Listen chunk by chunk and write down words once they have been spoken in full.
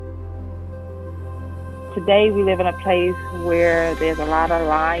today we live in a place where there's a lot of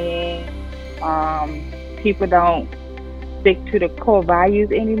lying. People don't stick to the core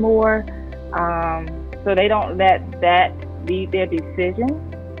values anymore. So they don't let that lead their decisions.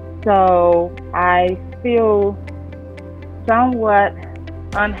 So I feel somewhat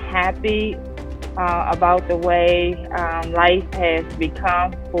unhappy about the way life has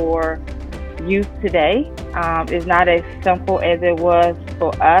become for youth today. It's not as simple as it was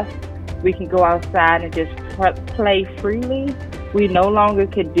for us. We can go outside and just play freely. We no longer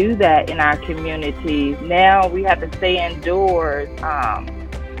could do that in our communities. Now we have to stay indoors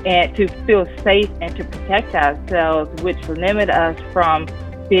and to feel safe and to protect ourselves, which limit us from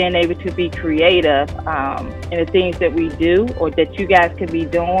being able to be creative in the things that we do or that you guys could be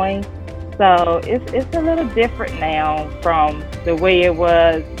doing. So it's a little different now from the way it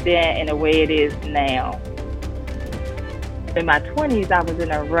was then and the way it is now. In my 20s, I was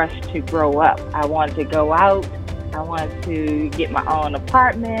in a rush to grow up. I wanted to go out. I wanted to get my own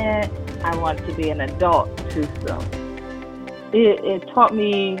apartment. I wanted to be an adult too soon. It taught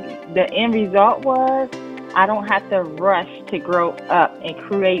me the end result was I don't have to rush to grow up and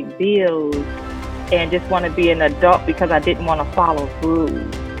create bills and just want to be an adult because I didn't want to follow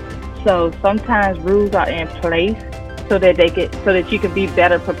rules. So sometimes rules are in place so that you can be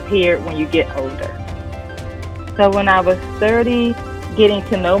better prepared when you get older. So when I was 30, getting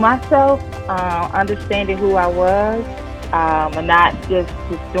to know myself, understanding who I was, and not just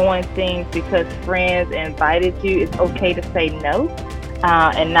doing things because friends invited you. It's okay to say no,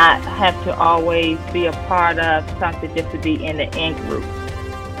 and not have to always be a part of something just to be in the in group.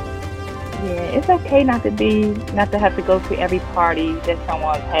 Yeah, it's okay not to have to go to every party that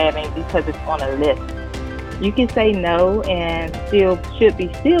someone's having because it's on a list. You can say no and still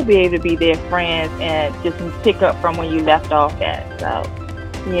be able to be their friends and just pick up from when you left off at. So,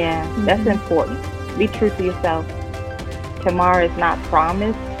 yeah, that's important. Be true to yourself. Tomorrow is not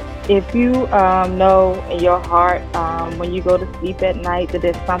promised. If you know in your heart when you go to sleep at night that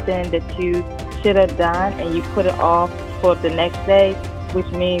there's something that you should have done and you put it off for the next day, which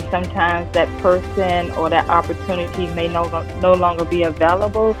means sometimes that person or that opportunity may no longer be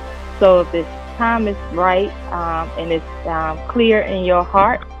available. So if this time is right and it's clear in your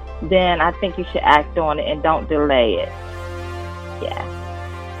heart, then I think you should act on it and don't delay it.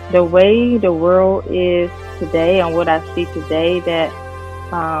 Yeah. The way the world is today and what I see today, that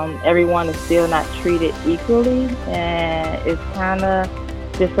everyone is still not treated equally, and it's kind of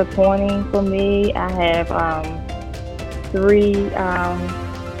disappointing for me. I have 3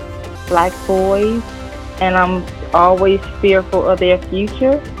 black boys, and I'm always fearful of their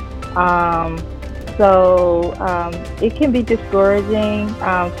future. So it can be discouraging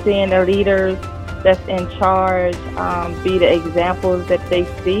seeing the leaders that's in charge be the examples that they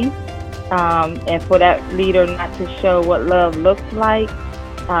see, and for that leader not to show what love looks like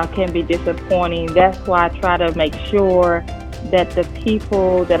can be disappointing. That's why I try to make sure that the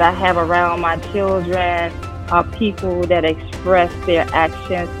people that I have around my children are people that express their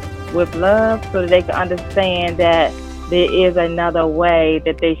actions with love so that they can understand that there is another way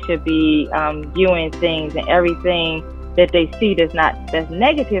that they should be viewing things, and everything that they see that's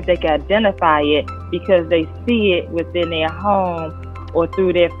negative, they can identify it because they see it within their home or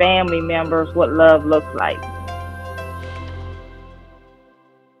through their family members what love looks like.